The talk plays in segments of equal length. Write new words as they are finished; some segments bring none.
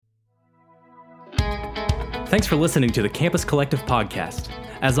Thanks for listening to the Campus Collective podcast.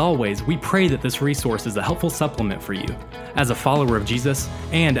 As always, we pray that this resource is a helpful supplement for you as a follower of Jesus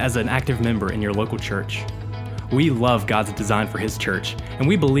and as an active member in your local church. We love God's design for His church, and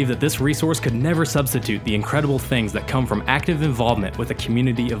we believe that this resource could never substitute the incredible things that come from active involvement with a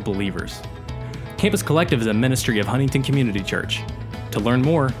community of believers. Campus Collective is a ministry of Huntington Community Church. To learn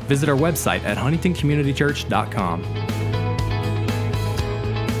more, visit our website at huntingtoncommunitychurch.com.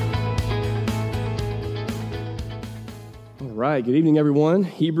 All right, good evening, everyone.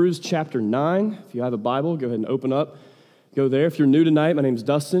 Hebrews chapter 9. If you have a Bible, go ahead and open up. Go there. If you're new tonight, my name is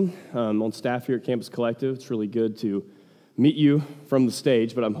Dustin. I'm on staff here at Campus Collective. It's really good to meet you from the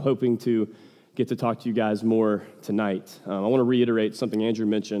stage, but I'm hoping to get to talk to you guys more tonight. I want to reiterate something Andrew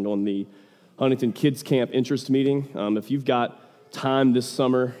mentioned on the Huntington Kids Camp interest meeting. If you've got time this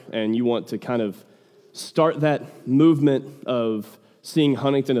summer and you want to kind of start that movement of seeing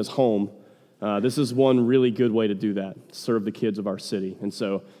Huntington as home, this is one really good way to do that, serve the kids of our city. And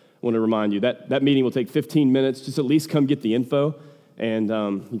so I want to remind you that meeting will take 15 minutes. Just at least come get the info, and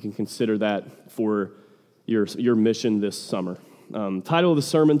you can consider that for your mission this summer. Title of the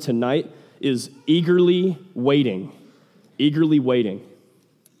sermon tonight is Eagerly Waiting. Eagerly Waiting.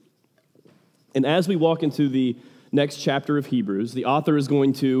 And as we walk into the next chapter of Hebrews, the author is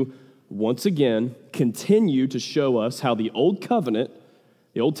going to, once again, continue to show us how the Old Covenant,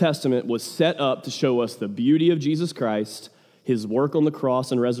 the Old Testament, was set up to show us the beauty of Jesus Christ, His work on the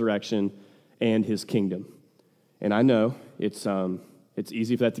cross and resurrection, and His kingdom. And I know it's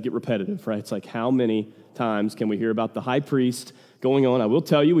easy for that to get repetitive, right? It's like, how many times can we hear about the high priest going on? I will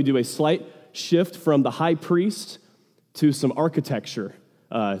tell you, we do a slight shift from the high priest to some architecture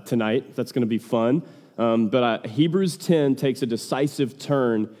tonight. That's going to be fun. But Hebrews 10 takes a decisive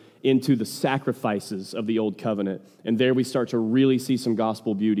turn into the sacrifices of the Old Covenant. And there we start to really see some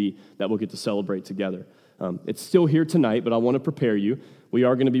gospel beauty that we'll get to celebrate together. It's still here tonight, but I want to prepare you. We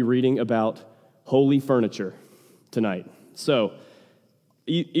are going to be reading about holy furniture tonight. So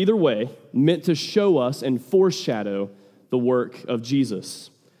either way, meant to show us and foreshadow the work of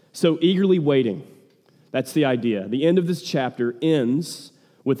Jesus. So eagerly waiting, that's the idea. The end of this chapter ends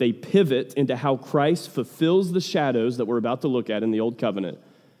with a pivot into how Christ fulfills the shadows that we're about to look at in the Old Covenant.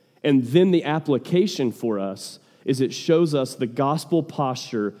 And then the application for us is it shows us the gospel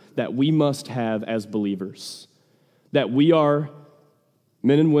posture that we must have as believers. That we are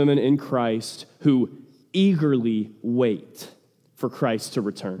men and women in Christ who eagerly wait for Christ to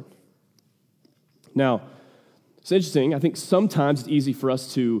return. Now, it's interesting. I think sometimes it's easy for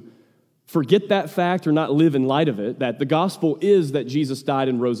us to forget that fact or not live in light of it, that the gospel is that Jesus died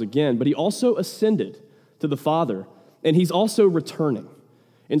and rose again, but He also ascended to the Father, and He's also returning.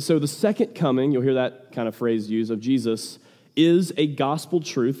 And so the second coming, you'll hear that kind of phrase used, of Jesus, is a gospel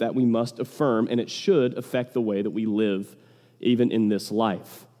truth that we must affirm, and it should affect the way that we live even in this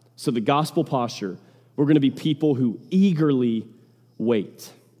life. So the gospel posture, we're going to be people who eagerly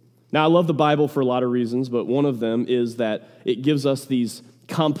wait. Now, I love the Bible for a lot of reasons, but one of them is that it gives us these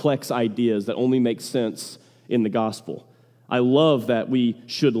complex ideas that only make sense in the gospel. I love that we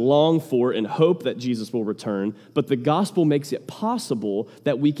should long for and hope that Jesus will return, but the gospel makes it possible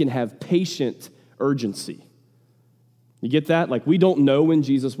that we can have patient urgency. You get that? Like, we don't know when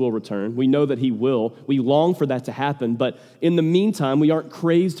Jesus will return. We know that He will. We long for that to happen, but in the meantime, we aren't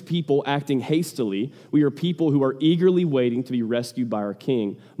crazed people acting hastily. We are people who are eagerly waiting to be rescued by our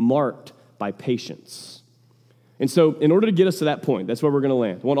King, marked by patience. And so in order to get us to that point, that's where we're going to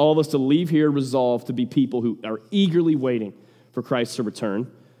land. I want all of us to leave here resolved to be people who are eagerly waiting for Christ to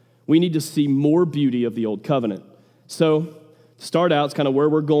return. We need to see more beauty of the Old Covenant. So to start out, it's kind of where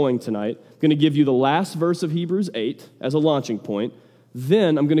we're going tonight. I'm going to give you the last verse of Hebrews 8 as a launching point.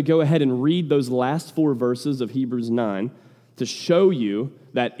 Then I'm going to go ahead and read those last 4 verses of Hebrews 9 to show you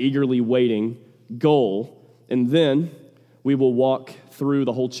that eagerly waiting goal. And then we will walk through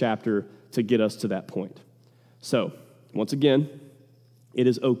the whole chapter to get us to that point. So, once again, it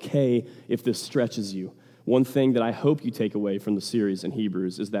is okay if this stretches you. One thing that I hope you take away from the series in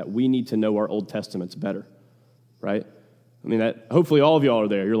Hebrews is that we need to know our Old Testaments better, right? I mean, hopefully all of y'all are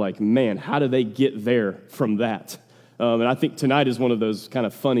there. You're like, man, how do they get there from that? And I think tonight is one of those kind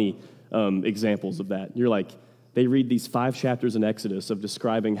of funny examples of that. You're like, they read these 5 chapters in Exodus of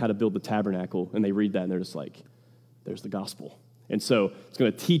describing how to build the tabernacle, and they read that, and they're just like, there's the gospel. And so it's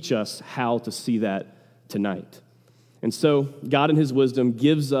going to teach us how to see that tonight. And so God in His wisdom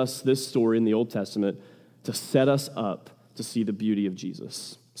gives us this story in the Old Testament to set us up to see the beauty of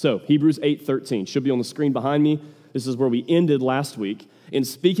Jesus. So Hebrews 8:13 should be on the screen behind me. This is where we ended last week. In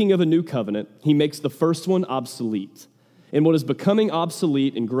speaking of a new covenant, He makes the first one obsolete. And what is becoming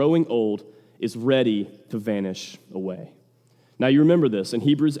obsolete and growing old is ready to vanish away. Now you remember this. In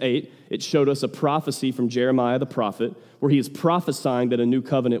Hebrews 8, it showed us a prophecy from Jeremiah the prophet where he is prophesying that a new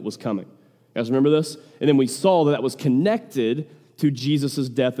covenant was coming. You guys remember this? And then we saw that was connected to Jesus'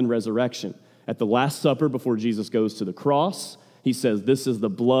 death and resurrection. At the Last Supper, before Jesus goes to the cross, he says, this is the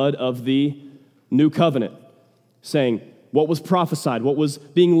blood of the new covenant, saying what was prophesied, what was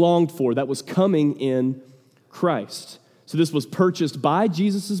being longed for, that was coming in Christ. So this was purchased by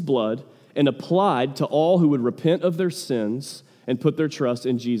Jesus' blood and applied to all who would repent of their sins and put their trust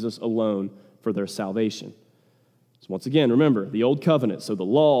in Jesus alone for their salvation. So once again, remember, the old covenant, so the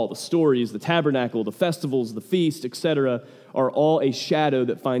law, the stories, the tabernacle, the festivals, the feast, etc., are all a shadow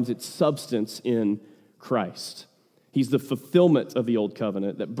that finds its substance in Christ. He's the fulfillment of the old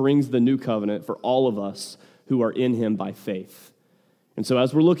covenant that brings the new covenant for all of us who are in him by faith. And so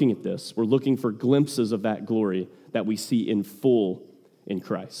as we're looking at this, we're looking for glimpses of that glory that we see in full in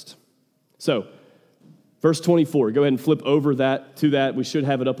Christ. So, verse 24, go ahead and flip over to that. We should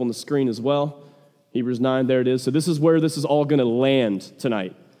have it up on the screen as well. Hebrews 9, there it is. So this is where this is all going to land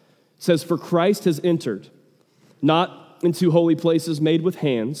tonight. It says, "For Christ has entered, not into holy places made with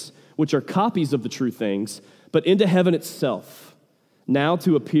hands, which are copies of the true things, but into heaven itself, now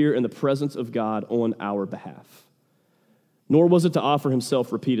to appear in the presence of God on our behalf. Nor was it to offer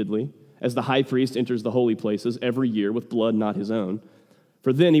himself repeatedly, as the high priest enters the holy places every year with blood not his own,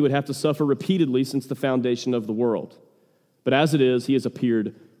 for then he would have to suffer repeatedly since the foundation of the world. But as it is, he has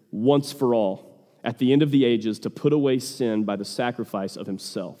appeared once for all at the end of the ages to put away sin by the sacrifice of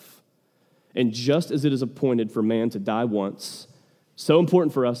himself. And just as it is appointed for man to die once," so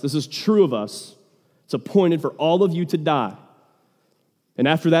important for us, this is true of us, it's appointed for all of you to die. And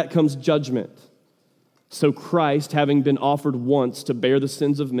after that comes judgment. So Christ, having been offered once to bear the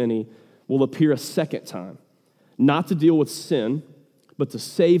sins of many, will appear a second time, not to deal with sin, but to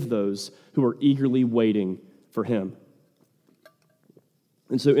save those who are eagerly waiting for him.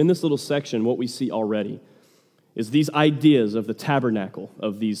 And so in this little section, what we see already is these ideas of the tabernacle,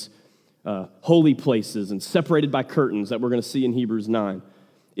 of these holy places and separated by curtains that we're going to see in Hebrews 9,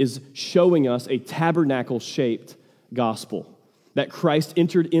 is showing us a tabernacle-shaped gospel, that Christ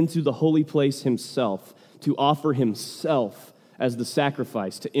entered into the holy place himself to offer himself as the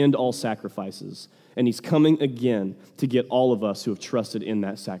sacrifice, to end all sacrifices. And he's coming again to get all of us who have trusted in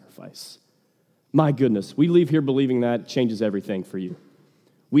that sacrifice. My goodness, we leave here believing that changes everything for you.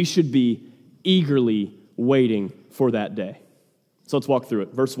 We should be eagerly waiting for that day. So let's walk through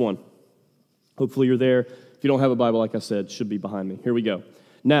it. Verse 1. Hopefully you're there. If you don't have a Bible, like I said, it should be behind me. Here we go.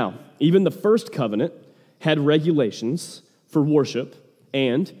 Now, even the first covenant had regulations for worship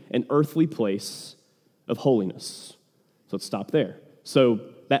and an earthly place of holiness. So let's stop there. So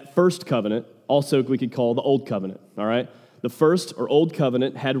that first covenant, also we could call the old covenant, all right? The first or old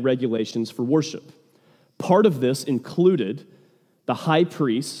covenant had regulations for worship. Part of this included the high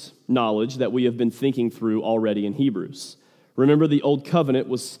priest's knowledge that we have been thinking through already in Hebrews. Remember, the old covenant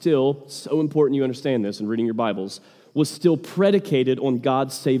was still, so important you understand this in reading your Bibles, was still predicated on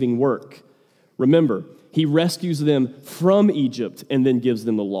God's saving work. Remember, he rescues them from Egypt and then gives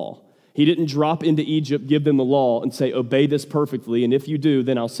them the law. He didn't drop into Egypt, give them the law, and say, obey this perfectly, and if you do,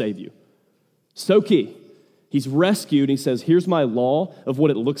 then I'll save you. So key. He's rescued, and he says, here's my law of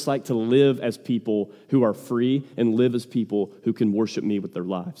what it looks like to live as people who are free and live as people who can worship me with their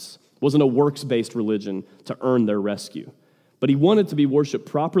lives. It wasn't a works-based religion to earn their rescue. But he wanted to be worshiped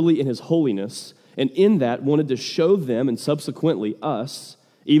properly in his holiness, and in that wanted to show them, and subsequently us,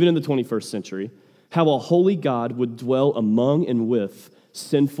 even in the 21st century, how a holy God would dwell among and with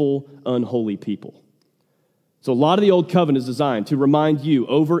sinful, unholy people. So a lot of the Old Covenant is designed to remind you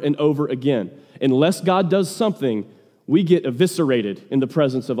over and over again, unless God does something, we get eviscerated in the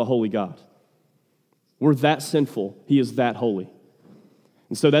presence of a holy God. We're that sinful. He is that holy.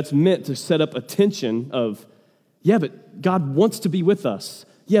 And so that's meant to set up a tension of, yeah, but God wants to be with us.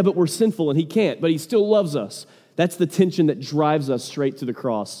 Yeah, but we're sinful and he can't, but he still loves us. That's the tension that drives us straight to the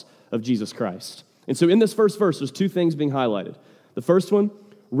cross of Jesus Christ. And so in this first verse, there's two things being highlighted. The first one,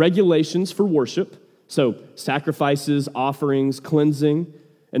 regulations for worship. So sacrifices, offerings, cleansing.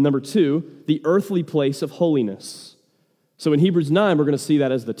 And number two, the earthly place of holiness. So in Hebrews 9, we're going to see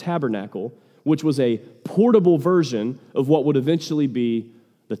that as the tabernacle, which was a portable version of what would eventually be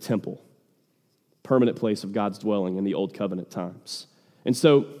the temple, permanent place of God's dwelling in the Old Covenant times. And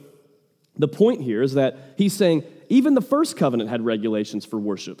so the point here is that he's saying even the first covenant had regulations for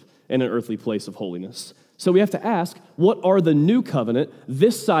worship and an earthly place of holiness. So we have to ask, what are the new covenant,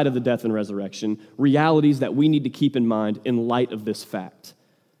 this side of the death and resurrection, realities that we need to keep in mind in light of this fact?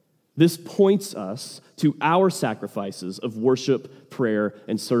 This points us to our sacrifices of worship, prayer,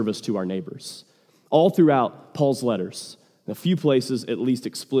 and service to our neighbors. All throughout Paul's letters, in a few places at least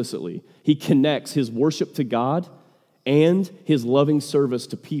explicitly, he connects his worship to God and his loving service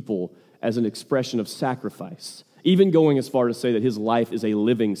to people as an expression of sacrifice, even going as far to say that his life is a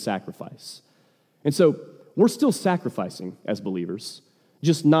living sacrifice. And so we're still sacrificing as believers,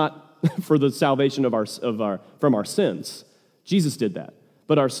 just not for the salvation from our sins. Jesus did that.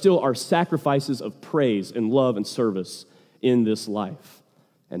 But are still our sacrifices of praise and love and service in this life.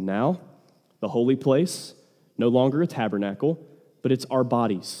 And now, the holy place, no longer a tabernacle, but it's our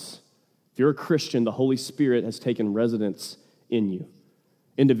bodies. If you're a Christian, the Holy Spirit has taken residence in you,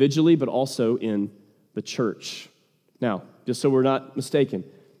 individually, but also in the church. Now, just so we're not mistaken,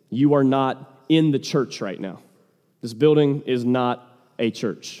 you are not in the church right now. This building is not a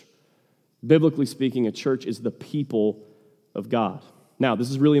church. Biblically speaking, a church is the people of God. Now,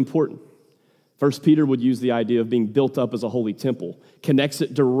 this is really important. 1 Peter would use the idea of being built up as a holy temple, connects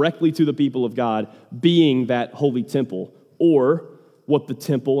it directly to the people of God being that holy temple, or what the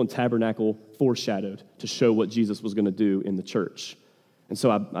temple and tabernacle foreshadowed to show what Jesus was going to do in the church. And so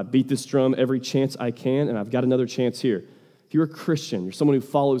I beat this drum every chance I can, and I've got another chance here. If you're a Christian, you're someone who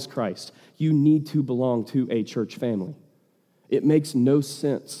follows Christ, you need to belong to a church family. It makes no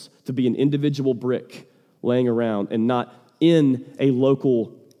sense to be an individual brick laying around and not in a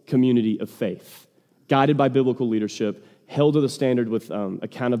local community of faith, guided by biblical leadership, held to the standard with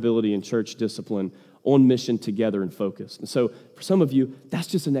accountability and church discipline, on mission together and focused. And so for some of you, that's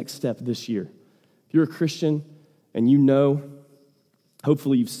just the next step this year. If you're a Christian and you know,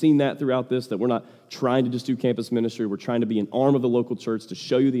 hopefully you've seen that throughout this, that we're not trying to just do campus ministry, we're trying to be an arm of the local church to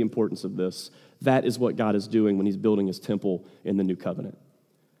show you the importance of this. That is what God is doing when he's building his temple in the new covenant.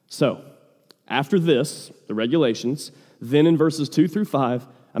 So, after this, the regulations, then in verses 2 through 5,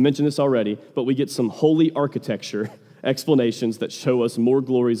 I mentioned this already, but we get some holy architecture explanations that show us more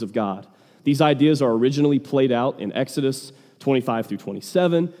glories of God. These ideas are originally played out in Exodus 25 through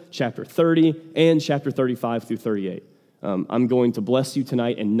 27, chapter 30, and chapter 35 through 38. I'm going to bless you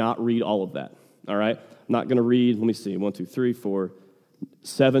tonight and not read all of that, all right? I'm not going to read,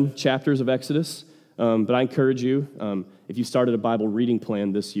 7 chapters of Exodus, but I encourage you, if you started a Bible reading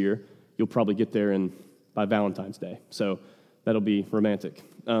plan this year, you'll probably get there by Valentine's Day, so that'll be romantic.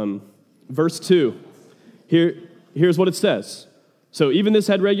 Verse 2, here's what it says. So even this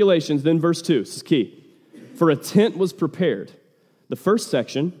had regulations, then verse 2, this is key. For a tent was prepared. The first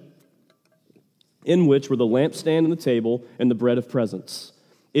section, in which were the lampstand and the table and the bread of presence.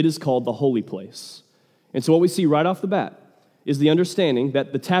 It is called the holy place. And so what we see right off the bat is the understanding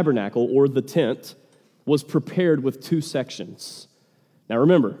that the tabernacle, or the tent, was prepared with 2 sections. Now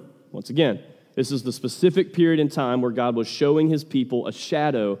remember, once again, this is the specific period in time where God was showing his people a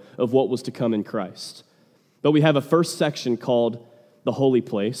shadow of what was to come in Christ. But we have a first section called the holy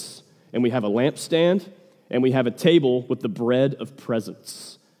place, and we have a lampstand, and we have a table with the bread of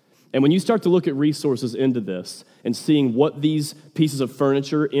presence. And when you start to look at resources into this and seeing what these pieces of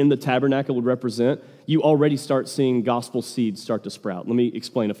furniture in the tabernacle would represent, you already start seeing gospel seeds start to sprout. Let me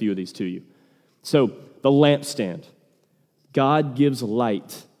explain a few of these to you. So, the lampstand. God gives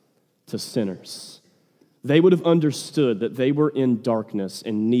light to sinners. They would have understood that they were in darkness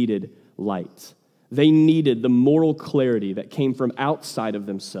and needed light. They needed the moral clarity that came from outside of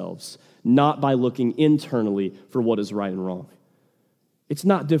themselves, not by looking internally for what is right and wrong. It's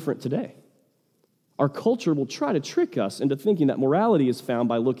not different today. Our culture will try to trick us into thinking that morality is found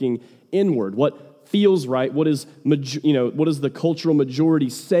by looking inward. What feels right, what does the cultural majority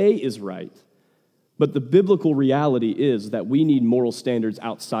say is right? But the biblical reality is that we need moral standards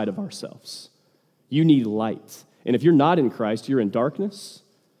outside of ourselves. You need light. And if you're not in Christ, you're in darkness.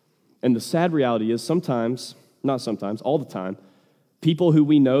 And the sad reality is all the time, people who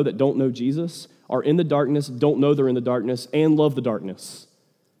we know that don't know Jesus are in the darkness, don't know they're in the darkness, and love the darkness.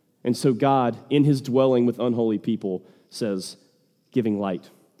 And so God, in his dwelling with unholy people, says, giving light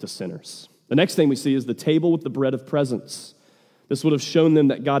to sinners. The next thing we see is the table with the bread of presence. This would have shown them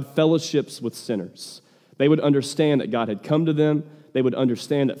that God fellowships with sinners. They would understand that God had come to them. They would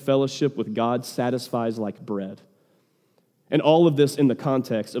understand that fellowship with God satisfies like bread. And all of this in the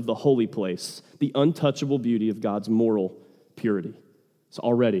context of the holy place, the untouchable beauty of God's moral purity. So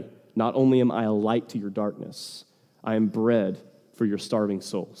already, not only am I a light to your darkness, I am bread for your starving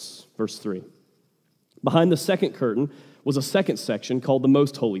souls. Verse 3. Behind the second curtain was a second section called the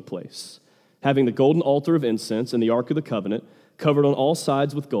most holy place, having the golden altar of incense and the ark of the covenant, covered on all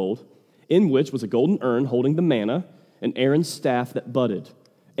sides with gold, in which was a golden urn holding the manna, and Aaron's staff that budded,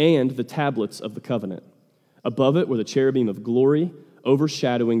 and the tablets of the covenant. Above it were the cherubim of glory.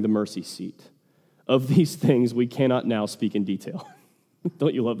 overshadowing the mercy seat. Of these things we cannot now speak in detail.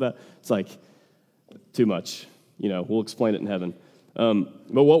 Don't you love that? It's like, too much. We'll explain it in heaven.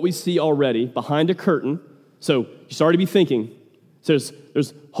 But what we see already behind a curtain, so you start to be thinking, so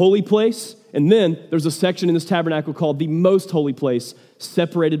there's holy place, and then there's a section in this tabernacle called the most holy place,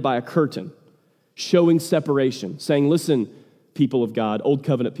 separated by a curtain, showing separation, saying, listen, people of God, old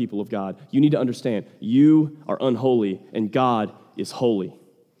covenant people of God, you need to understand, you are unholy, and God is holy.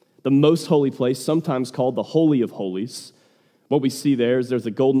 The most holy place, sometimes called the Holy of Holies, what we see there is there's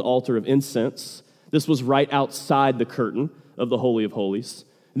a golden altar of incense. This was right outside the curtain of the Holy of Holies.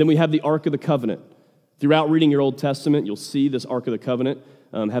 And then we have the Ark of the Covenant. Throughout reading your Old Testament, you'll see this Ark of the Covenant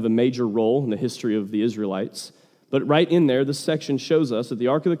have a major role in the history of the Israelites. But right in there, this section shows us that the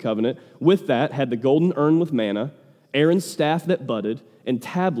Ark of the Covenant, with that, had the golden urn with manna, Aaron's staff that budded, and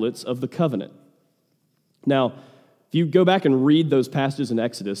tablets of the covenant. Now, if you go back and read those passages in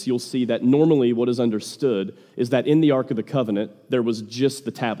Exodus, you'll see that normally what is understood is that in the Ark of the Covenant, there was just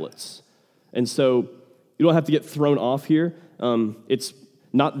the tablets. And so you don't have to get thrown off here. It's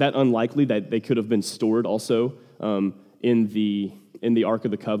not that unlikely that they could have been stored also in the Ark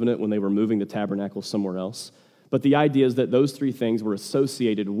of the Covenant when they were moving the tabernacle somewhere else. But the idea is that those three things were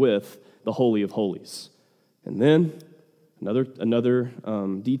associated with the Holy of Holies. And then another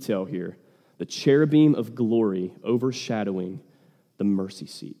detail here, the cherubim of glory overshadowing the mercy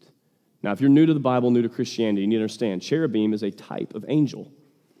seat. Now, if you're new to the Bible, new to Christianity, you need to understand cherubim is a type of angel.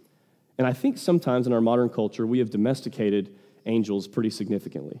 And I think sometimes in our modern culture, we have domesticated angels pretty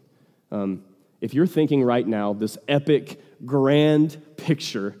significantly. If you're thinking right now, this epic, grand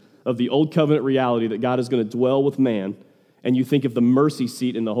picture of the Old Covenant reality that God is going to dwell with man, and you think of the mercy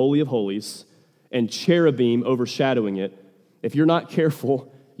seat in the Holy of Holies and cherubim overshadowing it, if you're not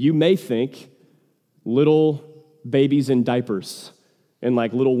careful, you may think little babies in diapers and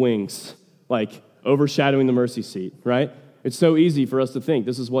like little wings, like overshadowing the mercy seat, right? It's so easy for us to think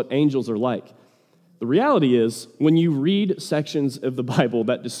this is what angels are like. The reality is, when you read sections of the Bible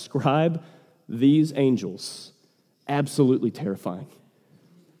that describe these angels, absolutely terrifying.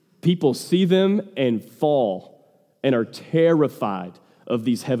 People see them and fall and are terrified of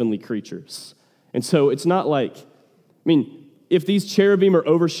these heavenly creatures. And so it's not like, if these cherubim are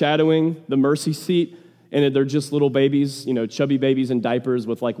overshadowing the mercy seat and they're just little babies, chubby babies in diapers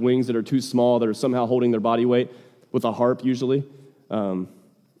with like wings that are too small, that are somehow holding their body weight with a harp usually,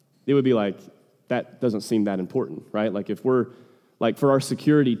 it would be like, that doesn't seem that important, right? Like if we're, like for our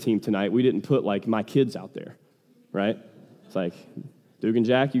security team tonight, we didn't put like my kids out there, right? It's like, Duke and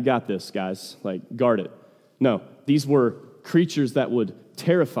Jack, you got this, guys. Like, guard it. No, these were creatures that would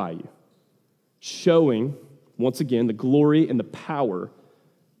terrify you, showing, once again, the glory and the power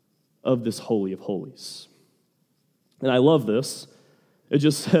of this Holy of Holies. And I love this. It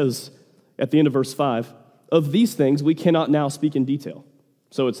just says at the end of verse 5, of these things we cannot now speak in detail.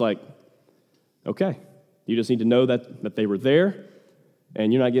 So it's like, okay, you just need to know that they were there,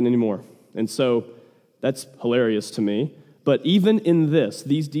 and you're not getting any more. And so that's hilarious to me. But even in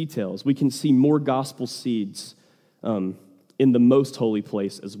these details, we can see more gospel seeds in the most holy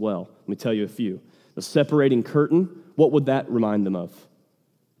place as well. Let me tell you a few. The separating curtain, what would that remind them of?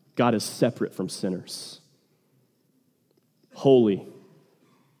 God is separate from sinners. Holy.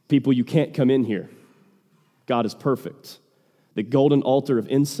 People, you can't come in here. God is perfect. The golden altar of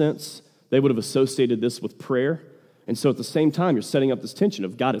incense, they would have associated this with prayer. And so at the same time, you're setting up this tension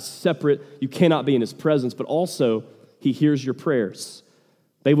of God is separate. You cannot be in his presence, but also he hears your prayers.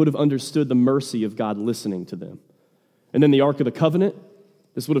 They would have understood the mercy of God listening to them. And then the Ark of the Covenant,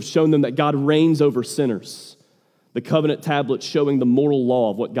 this would have shown them that God reigns over sinners. The covenant tablet showing the moral law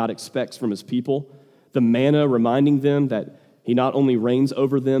of what God expects from his people. The manna reminding them that he not only reigns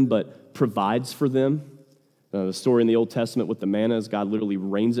over them, but provides for them. The story in the Old Testament with the manna is God literally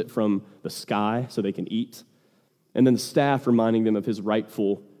rains it from the sky so they can eat. And then the staff reminding them of his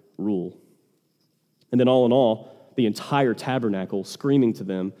rightful rule. And then all in all, the entire tabernacle screaming to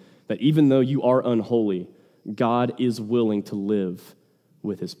them that even though you are unholy, God is willing to live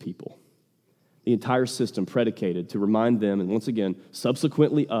with his people. The entire system predicated to remind them, and once again,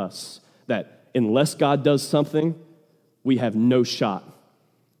 subsequently us, that unless God does something, we have no shot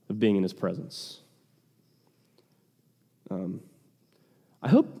of being in his presence. I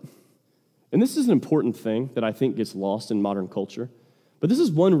hope, and this is an important thing that I think gets lost in modern culture, but this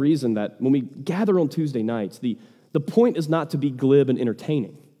is one reason that when we gather on Tuesday nights, the point is not to be glib and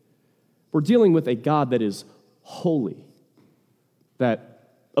entertaining. We're dealing with a God that is holy,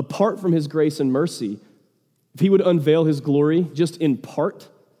 that apart from his grace and mercy, if he would unveil his glory just in part,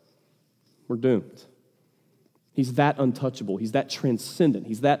 we're doomed. He's that untouchable. He's that transcendent.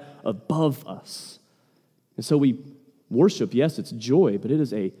 He's that above us. And so we worship, yes, it's joy, but it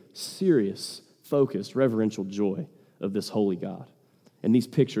is a serious, focused, reverential joy of this holy God. And these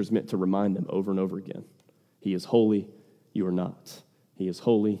pictures meant to remind them over and over again. He is holy, you are not. He is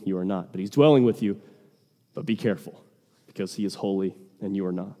holy, you are not. But he's dwelling with you, but be careful, because he is holy and you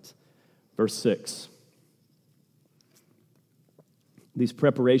are not. Verse 6. These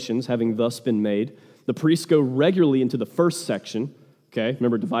preparations having thus been made, the priests go regularly into the first section, okay?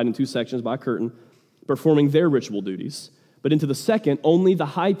 Remember, divided in two sections by a curtain, performing their ritual duties. But into the second, only the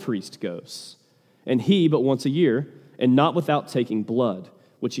high priest goes, and he but once a year, and not without taking blood,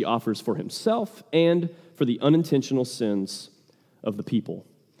 which he offers for himself and for the unintentional sins of the people.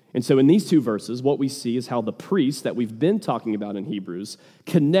 And so in these two verses, what we see is how the priests that we've been talking about in Hebrews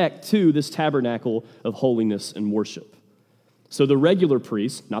connect to this tabernacle of holiness and worship. So the regular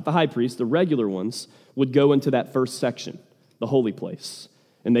priests, not the high priests, the regular ones, would go into that first section, the holy place,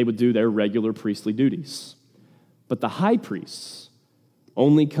 and they would do their regular priestly duties. But the high priests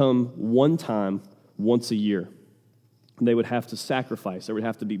only come one time, once a year. And they would have to sacrifice. There would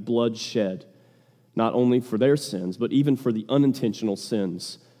have to be blood shed, not only for their sins, but even for the unintentional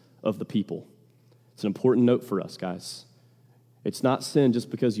sins of the people. It's an important note for us, guys. It's not sin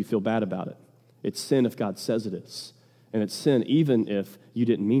just because you feel bad about it. It's sin if God says it is. And it's sin even if you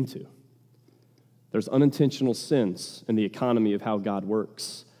didn't mean to. There's unintentional sins in the economy of how God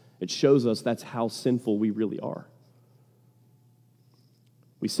works. It shows us that's how sinful we really are.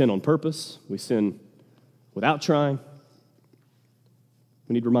 We sin on purpose. We sin without trying.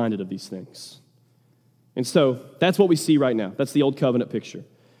 We need reminded of these things. And so that's what we see right now. That's the old covenant picture.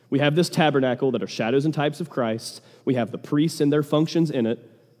 We have this tabernacle that are shadows and types of Christ. We have the priests and their functions in it.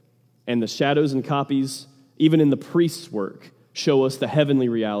 And the shadows and copies, even in the priest's work, show us the heavenly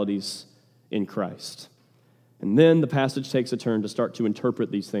realities in Christ. And then the passage takes a turn to start to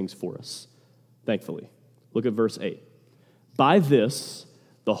interpret these things for us, thankfully. Look at verse 8. By this,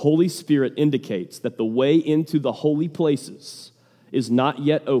 the Holy Spirit indicates that the way into the holy places is not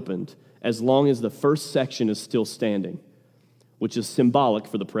yet opened as long as the first section is still standing, which is symbolic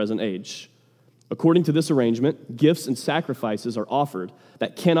for the present age. According to this arrangement, gifts and sacrifices are offered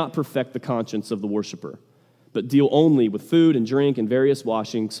that cannot perfect the conscience of the worshiper, but deal only with food and drink and various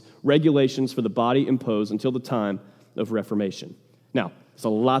washings, regulations for the body imposed until the time of Reformation. Now, it's a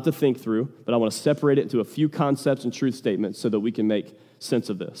lot to think through, but I want to separate it into a few concepts and truth statements so that we can make sense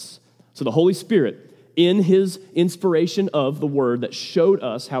of this. So the Holy Spirit, in his inspiration of the word that showed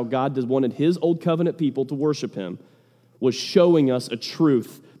us how God wanted his old covenant people to worship him, was showing us a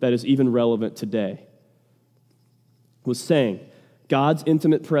truth that is even relevant today. Was saying God's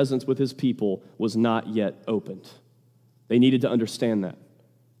intimate presence with his people was not yet opened. They needed to understand that.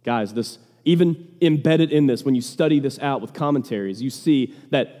 Guys, this even embedded in this, when you study this out with commentaries, you see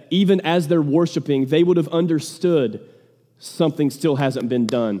that even as they're worshiping, they would have understood something still hasn't been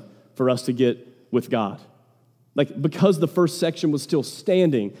done for us to get with God. Like, because the first section was still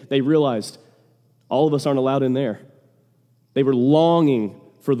standing, they realized all of us aren't allowed in there. They were longing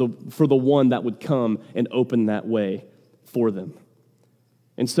for the one that would come and open that way for them.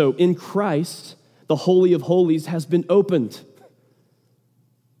 And so in Christ, the Holy of Holies has been opened.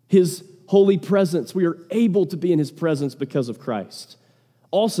 His holy presence, we are able to be in his presence because of Christ.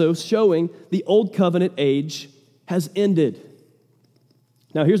 Also showing the old covenant age has ended.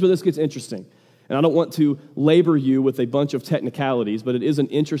 Now here's where this gets interesting. And I don't want to labor you with a bunch of technicalities, but it is an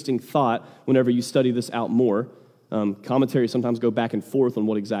interesting thought whenever you study this out more. Commentaries sometimes go back and forth on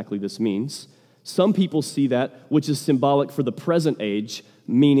what exactly this means. Some people see that, which is symbolic for the present age,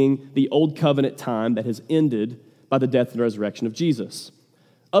 meaning the old covenant time that has ended by the death and resurrection of Jesus.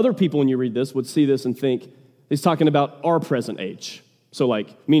 Other people, when you read this, would see this and think he's talking about our present age. So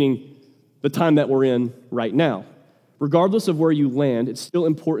meaning the time that we're in right now. Regardless of where you land, it's still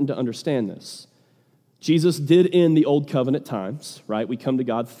important to understand this. Jesus did end the old covenant times, right? We come to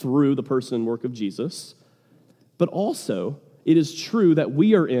God through the person and work of Jesus. But also, it is true that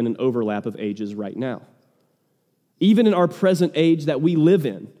we are in an overlap of ages right now. Even in our present age that we live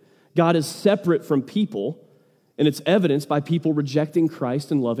in, God is separate from people, and it's evidenced by people rejecting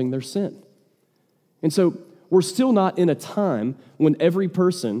Christ and loving their sin. And so we're still not in a time when every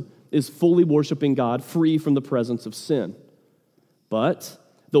person is fully worshiping God free from the presence of sin. But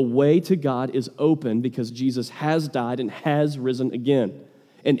the way to God is open because Jesus has died and has risen again.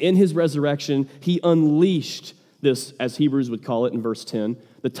 And in his resurrection, he unleashed this, as Hebrews would call it in verse 10,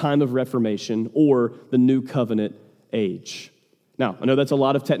 the time of Reformation or the new covenant age. Now, I know that's a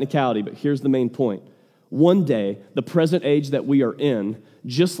lot of technicality, but here's the main point. One day, the present age that we are in,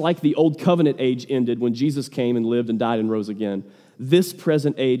 just like the old covenant age ended when Jesus came and lived and died and rose again, this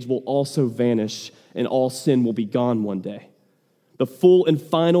present age will also vanish and all sin will be gone one day. The full and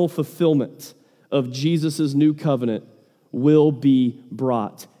final fulfillment of Jesus' new covenant will be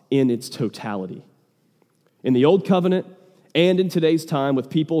brought in its totality. In the old covenant and in today's time with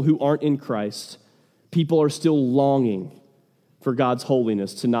people who aren't in Christ, people are still longing for God's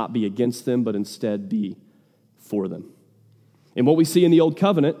holiness to not be against them, but instead be for them. And what we see in the old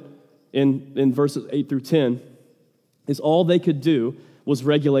covenant, in verses 8 through 10, is all they could do was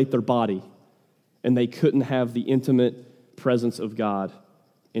regulate their body, and they couldn't have the intimate presence of God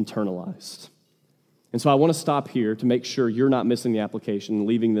internalized. And so I want to stop here to make sure you're not missing the application and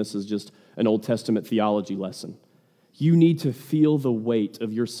leaving this as just an Old Testament theology lesson. You need to feel the weight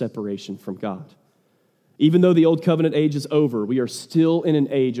of your separation from God. Even though the old covenant age is over, we are still in an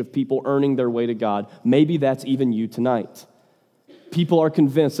age of people earning their way to God. Maybe that's even you tonight. People are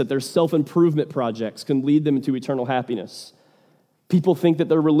convinced that their self-improvement projects can lead them into eternal happiness. People think that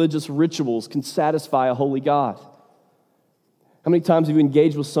their religious rituals can satisfy a holy God. How many times have you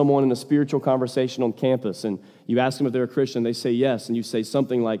engaged with someone in a spiritual conversation on campus and you ask them if they're a Christian, they say yes, and you say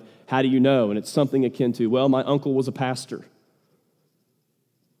something like, how do you know? And it's something akin to, well, my uncle was a pastor.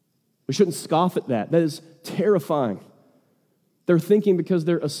 We shouldn't scoff at that. That is terrifying. They're thinking because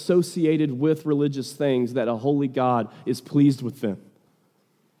they're associated with religious things that a holy God is pleased with them.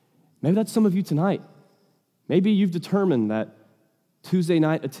 Maybe that's some of you tonight. Maybe you've determined that Tuesday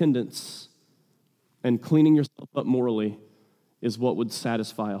night attendance and cleaning yourself up morally is what would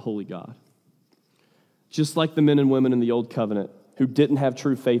satisfy a holy God. Just like the men and women in the old covenant who didn't have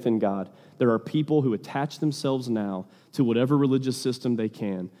true faith in God, there are people who attach themselves now to whatever religious system they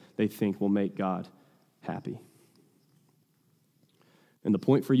think will make God happy. And the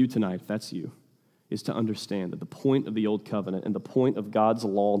point for you tonight, if that's you, is to understand that the point of the old covenant and the point of God's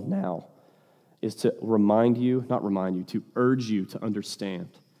law now is to to urge you to understand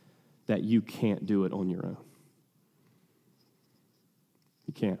that you can't do it on your own.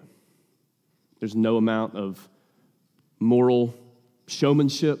 You can't. There's no amount of moral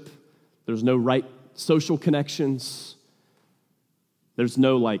showmanship. There's no right social connections. There's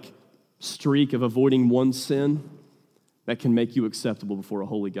no streak of avoiding one sin that can make you acceptable before a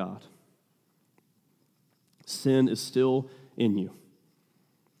holy God. Sin is still in you,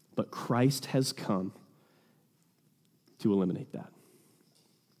 but Christ has come to eliminate that.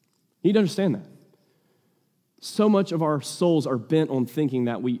 You need to understand that. So much of our souls are bent on thinking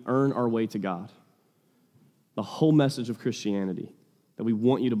that we earn our way to God. The whole message of Christianity that we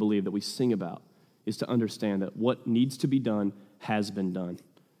want you to believe, that we sing about, is to understand that what needs to be done has been done,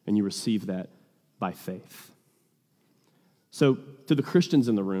 and you receive that by faith. So, to the Christians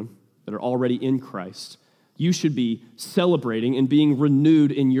in the room that are already in Christ, you should be celebrating and being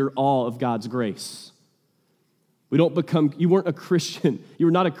renewed in your awe of God's grace. You weren't a Christian, you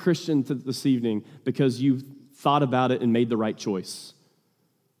were not a Christian this evening because you thought about it and made the right choice.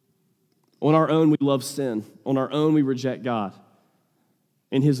 On our own, we love sin. On our own, we reject God.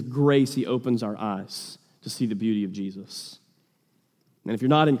 In His grace, He opens our eyes to see the beauty of Jesus. And if you're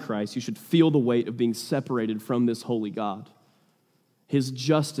not in Christ, you should feel the weight of being separated from this holy God. His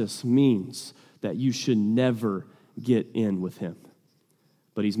justice means that you should never get in with Him.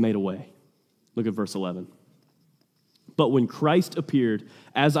 But He's made a way. Look at verse 11. But when Christ appeared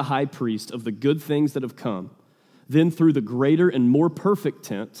as a high priest of the good things that have come, then through the greater and more perfect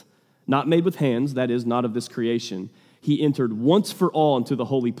tent, not made with hands, that is, not of this creation, He entered once for all into the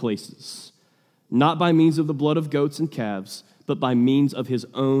holy places, not by means of the blood of goats and calves, but by means of His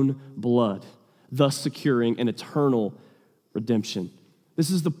own blood, thus securing an eternal redemption. This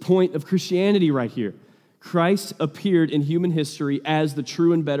is the point of Christianity right here. Christ appeared in human history as the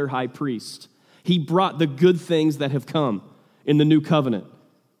true and better high priest. He brought the good things that have come in the new covenant.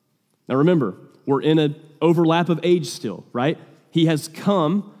 Now remember, we're in an overlap of age still, right? He has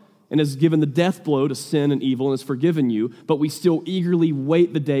come and has given the death blow to sin and evil and has forgiven you, but we still eagerly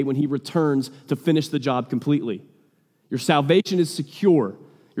wait the day when He returns to finish the job completely. Your salvation is secure.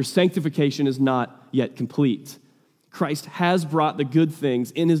 Your sanctification is not yet complete. Christ has brought the good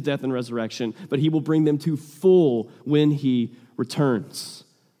things in His death and resurrection, but He will bring them to full when He returns.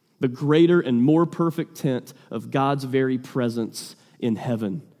 The greater and more perfect tent of God's very presence in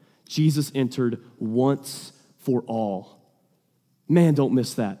heaven. Jesus entered once for all. Man, don't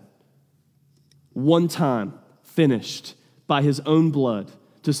miss that. One time, finished by His own blood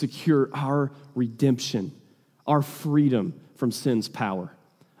to secure our redemption, our freedom from sin's power.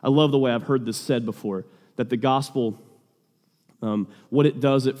 I love the way I've heard this said before, that the gospel, what it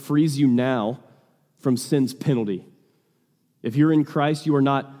does, it frees you now from sin's penalty. If you're in Christ, you are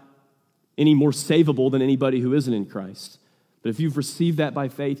not any more savable than anybody who isn't in Christ. But if you've received that by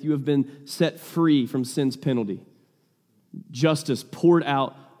faith, you have been set free from sin's penalty. Justice poured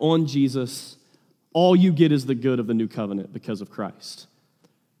out on Jesus. All you get is the good of the new covenant because of Christ.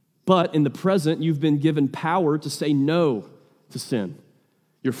 But in the present, you've been given power to say no to sin.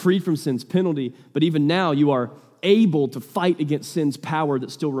 You're freed from sin's penalty, but even now you are able to fight against sin's power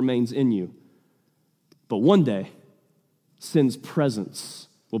that still remains in you. But one day, sin's presence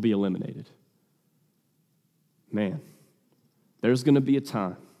will be eliminated. Man, there's going to be a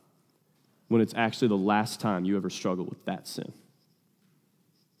time when it's actually the last time you ever struggle with that sin.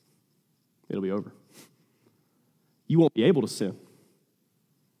 It'll be over. You won't be able to sin.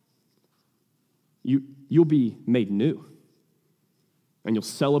 You'll be made new. And you'll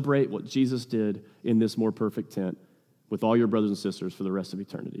celebrate what Jesus did in this more perfect tent with all your brothers and sisters for the rest of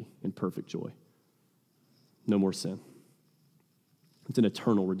eternity in perfect joy. No more sin. It's an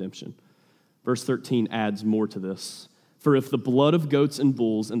eternal redemption. Verse 13 adds more to this. For if the blood of goats and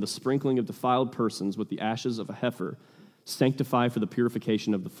bulls and the sprinkling of defiled persons with the ashes of a heifer sanctify for the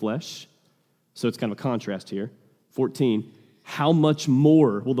purification of the flesh, so it's kind of a contrast here. 14, how much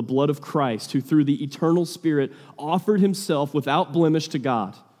more will the blood of Christ, who through the eternal Spirit offered himself without blemish to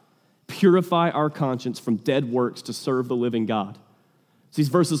God, purify our conscience from dead works to serve the living God? So these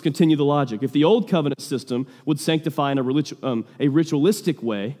verses continue the logic. If the old covenant system would sanctify in a ritualistic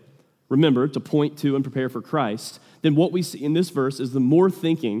way, remember, to point to and prepare for Christ, then what we see in this verse is the more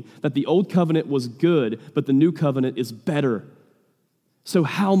thinking that the old covenant was good, but the new covenant is better. So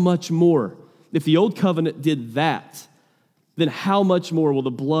how much more? If the old covenant did that, then how much more will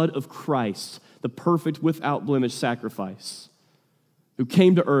the blood of Christ, the perfect without blemish sacrifice, who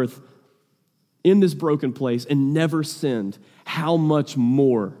came to earth in this broken place and never sinned, how much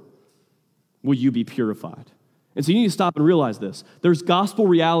more will you be purified? And so you need to stop and realize this. There's gospel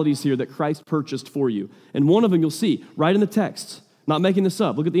realities here that Christ purchased for you. And one of them you'll see right in the text. Not making this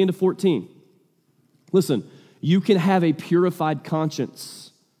up. Look at the end of 14. Listen, you can have a purified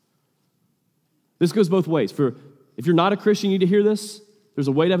conscience. This goes both ways. If you're not a Christian, you need to hear this. There's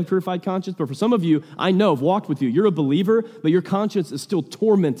a way to have a purified conscience. But for some of you, I know, I've walked with you. You're a believer, but your conscience is still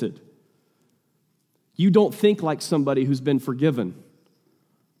tormented. You don't think like somebody who's been forgiven.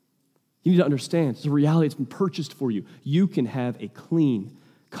 You need to understand, it's a reality that's been purchased for you. You can have a clean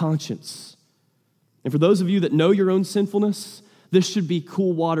conscience. And for those of you that know your own sinfulness, this should be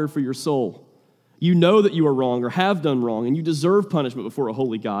cool water for your soul. You know that you are wrong or have done wrong, and you deserve punishment before a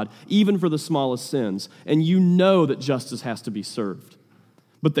holy God, even for the smallest sins. And you know that justice has to be served.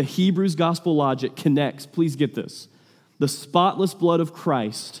 But the Hebrews gospel logic connects, please get this, the spotless blood of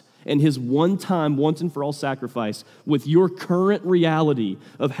Christ and his one-time, once-and-for-all sacrifice with your current reality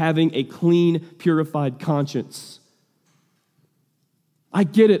of having a clean, purified conscience. I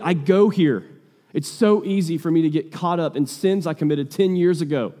get it. I go here. It's so easy for me to get caught up in sins I committed 10 years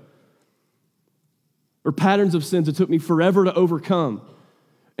ago or patterns of sins that took me forever to overcome.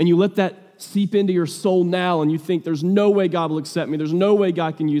 And you let that seep into your soul now and you think there's no way God will accept me. There's no way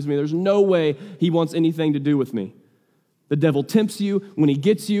God can use me. There's no way he wants anything to do with me. The devil tempts you. When he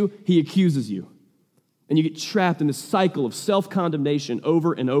gets you, he accuses you. And you get trapped in this cycle of self-condemnation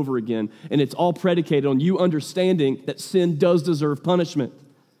over and over again. And it's all predicated on you understanding that sin does deserve punishment.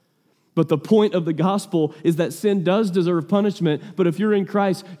 But the point of the gospel is that sin does deserve punishment. But if you're in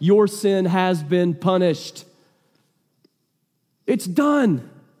Christ, your sin has been punished. It's done.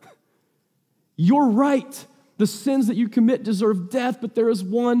 You're right. The sins that you commit deserve death, but there is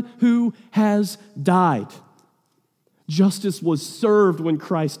one who has died. Justice was served when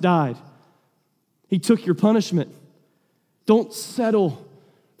Christ died. He took your punishment. Don't settle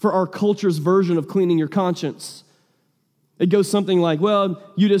for our culture's version of cleaning your conscience. It goes something like, well,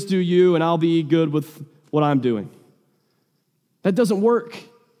 you just do you and I'll be good with what I'm doing. That doesn't work.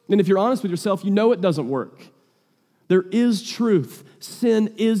 And if you're honest with yourself, you know it doesn't work. There is truth.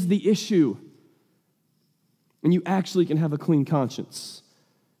 Sin is the issue. And you actually can have a clean conscience.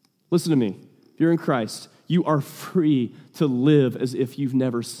 Listen to me. If you're in Christ, you are free to live as if you've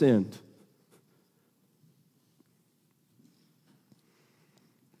never sinned.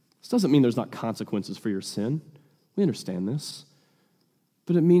 This doesn't mean there's not consequences for your sin. We understand this.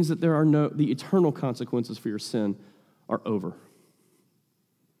 But it means that the eternal consequences for your sin are over.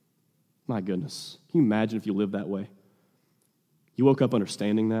 My goodness. Can you imagine if you lived that way? You woke up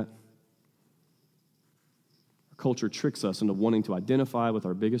understanding that? Our culture tricks us into wanting to identify with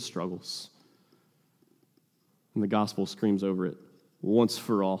our biggest struggles. And the gospel screams over it, once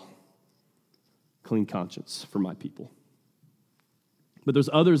for all, clean conscience for my people. But there's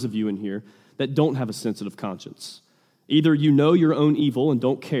others of you in here that don't have a sensitive conscience. Either you know your own evil and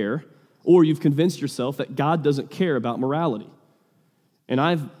don't care, or you've convinced yourself that God doesn't care about morality. And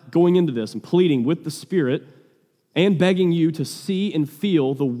I'm going into this and pleading with the Spirit and begging you to see and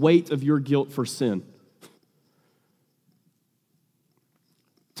feel the weight of your guilt for sin.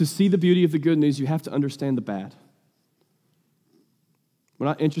 To see the beauty of the good news, you have to understand the bad. We're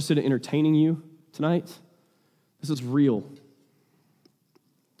not interested in entertaining you tonight. This is real.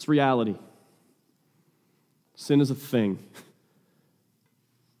 It's reality. Sin is a thing.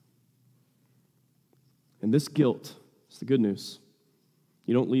 And this guilt is the good news.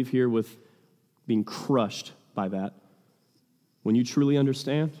 You don't leave here with being crushed by that. When you truly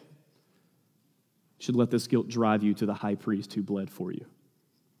understand, you should let this guilt drive you to the high priest who bled for you.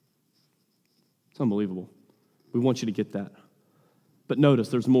 It's unbelievable. We want you to get that. But notice,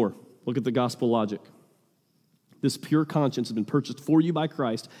 there's more. Look at the gospel logic. This pure conscience has been purchased for you by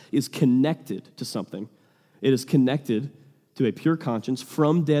Christ, is connected to something. It is connected to a pure conscience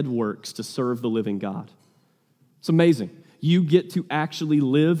from dead works to serve the living God. It's amazing. You get to actually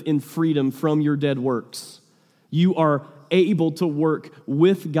live in freedom from your dead works. You are able to work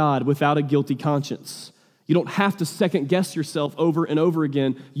with God without a guilty conscience. You don't have to second guess yourself over and over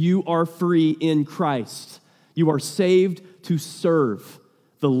again. You are free in Christ. You are saved to serve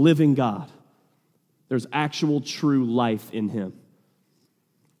the living God. There's actual true life in him.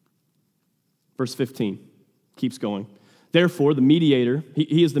 Verse 15 keeps going. Therefore, the mediator,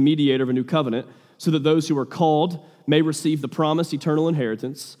 he is the mediator of a new covenant, so that those who are called may receive the promised eternal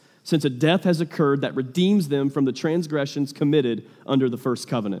inheritance, since a death has occurred that redeems them from the transgressions committed under the first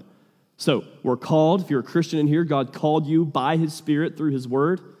covenant. So, we're called, if you're a Christian in here, God called you by his Spirit through his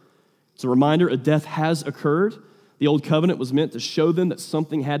word. It's a reminder, a death has occurred. The old covenant was meant to show them that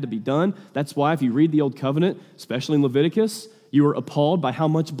something had to be done. That's why if you read the old covenant, especially in Leviticus, you are appalled by how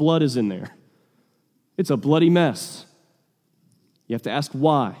much blood is in there. It's a bloody mess. You have to ask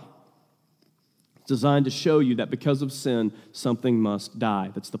why. It's designed to show you that because of sin, something must die.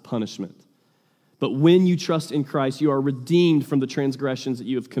 That's the punishment. But when you trust in Christ, you are redeemed from the transgressions that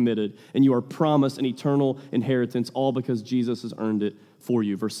you have committed, and you are promised an eternal inheritance, all because Jesus has earned it for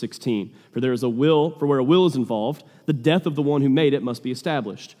you. Verse 16, for there is a will, for where a will is involved, the death of the one who made it must be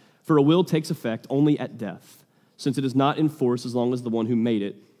established. For a will takes effect only at death, since it is not in force as long as the one who made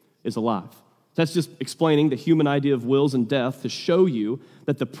it is alive. That's just explaining the human idea of wills and death to show you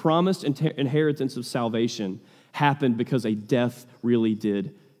that the promised inheritance of salvation happened because a death really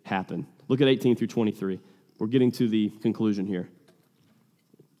did happen. Look at 18 through 23. We're getting to the conclusion here.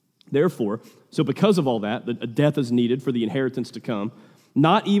 Therefore, so because of all that, a death is needed for the inheritance to come.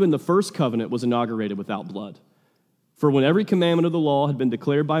 Not even the first covenant was inaugurated without blood. For when every commandment of the law had been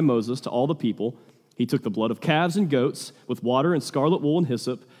declared by Moses to all the people, he took the blood of calves and goats with water and scarlet wool and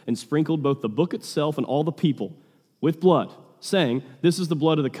hyssop and sprinkled both the book itself and all the people with blood, saying, this is the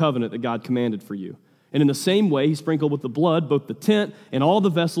blood of the covenant that God commanded for you. And in the same way, he sprinkled with the blood both the tent and all the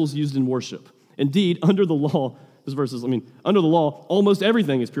vessels used in worship. Indeed, under the law, under the law, almost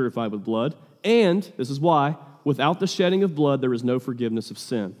everything is purified with blood. And, this is why, without the shedding of blood, there is no forgiveness of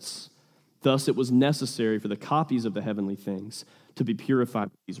sins. Thus, it was necessary for the copies of the heavenly things to be purified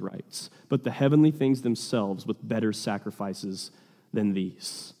with these rites, but the heavenly things themselves with better sacrifices than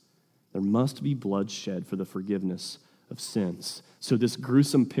these. There must be blood shed for the forgiveness of sins. So this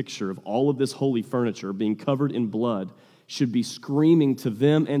gruesome picture of all of this holy furniture being covered in blood should be screaming to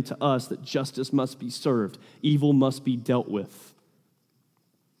them and to us that justice must be served, evil must be dealt with.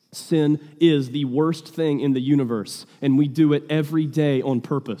 Sin is the worst thing in the universe, and we do it every day on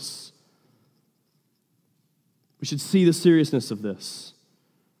purpose. We should see the seriousness of this.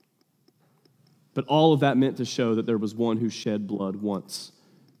 But all of that meant to show that there was one who shed blood once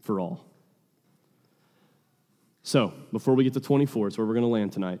for all. So, before we get to 24, it's where we're going to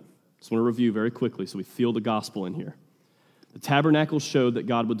land tonight. Just want to review very quickly so we feel the gospel in here. The tabernacle showed that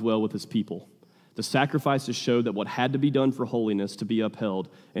God would dwell with his people. The sacrifices showed that what had to be done for holiness to be upheld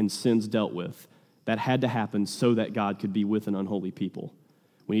and sins dealt with, that had to happen so that God could be with an unholy people.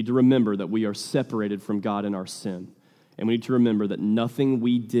 We need to remember that we are separated from God in our sin. And we need to remember that nothing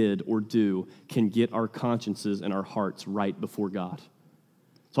we did or do can get our consciences and our hearts right before God.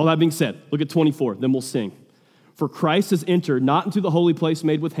 So all that being said, look at 24, then we'll sing. For Christ has entered not into the holy place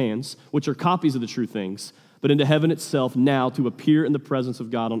made with hands, which are copies of the true things, but into heaven itself now to appear in the presence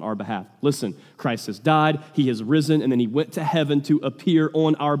of God on our behalf. Listen, Christ has died, he has risen, and then he went to heaven to appear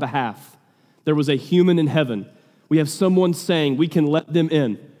on our behalf. There was a human in heaven. We have someone saying we can let them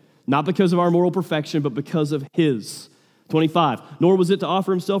in, not because of our moral perfection, but because of his. 25, nor was it to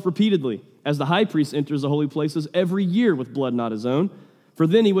offer himself repeatedly, as the high priest enters the holy places every year with blood not his own. For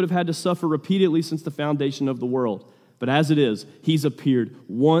then he would have had to suffer repeatedly since the foundation of the world. But as it is, he's appeared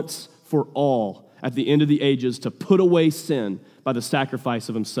once for all at the end of the ages to put away sin by the sacrifice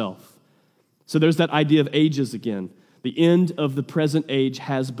of himself. So there's that idea of ages again. The end of the present age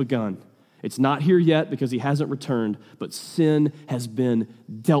has begun. It's not here yet because he hasn't returned, but sin has been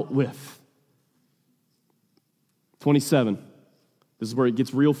dealt with. 27. This is where it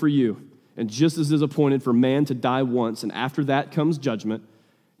gets real for you. And just as is appointed for man to die once, and after that comes judgment,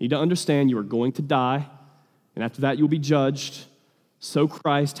 you need to understand you are going to die, and after that you will be judged. So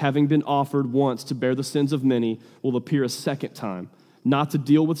Christ, having been offered once to bear the sins of many, will appear a second time, not to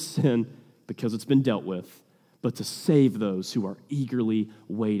deal with sin because it's been dealt with, but to save those who are eagerly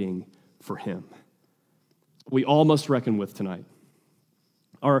waiting for him. We all must reckon with tonight.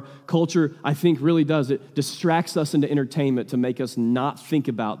 Our culture, I think, really does. It distracts us into entertainment to make us not think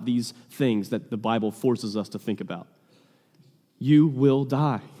about these things that the Bible forces us to think about. You will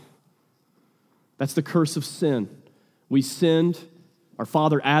die. That's the curse of sin. We sinned. Our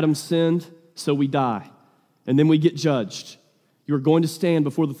father Adam sinned, so we die. And then we get judged. You are going to stand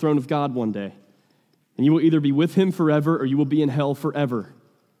before the throne of God one day. And you will either be with him forever or you will be in hell forever.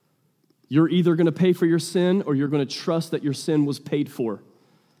 You're either going to pay for your sin or you're going to trust that your sin was paid for.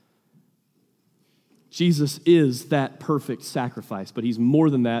 Jesus is that perfect sacrifice, but he's more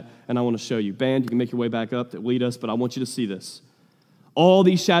than that, and I want to show you. Band, you can make your way back up to lead us, but I want you to see this. All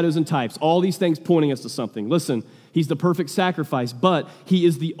these shadows and types, all these things pointing us to something. Listen, he's the perfect sacrifice, but he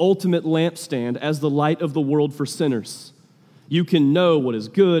is the ultimate lampstand as the light of the world for sinners. You can know what is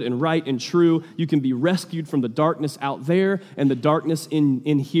good and right and true. You can be rescued from the darkness out there and the darkness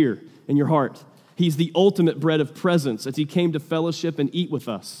in here, in your heart. He's the ultimate bread of presence as he came to fellowship and eat with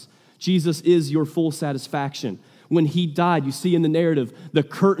us. Jesus is your full satisfaction. When he died, you see in the narrative, the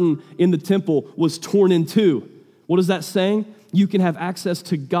curtain in the temple was torn in two. What is that saying? You can have access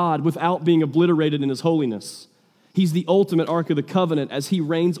to God without being obliterated in his holiness. He's the ultimate Ark of the Covenant as he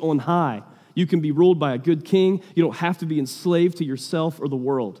reigns on high. You can be ruled by a good king. You don't have to be enslaved to yourself or the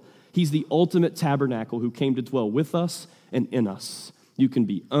world. He's the ultimate tabernacle who came to dwell with us and in us. You can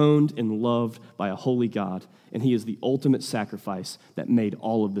be owned and loved by a holy God, and he is the ultimate sacrifice that made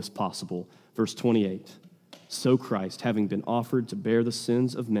all of this possible. Verse 28, so Christ, having been offered to bear the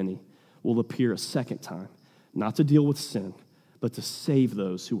sins of many, will appear a second time, not to deal with sin, but to save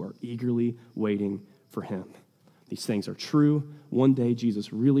those who are eagerly waiting for him. These things are true. One day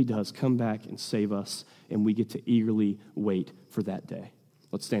Jesus really does come back and save us, and we get to eagerly wait for that day.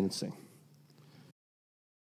 Let's stand and sing.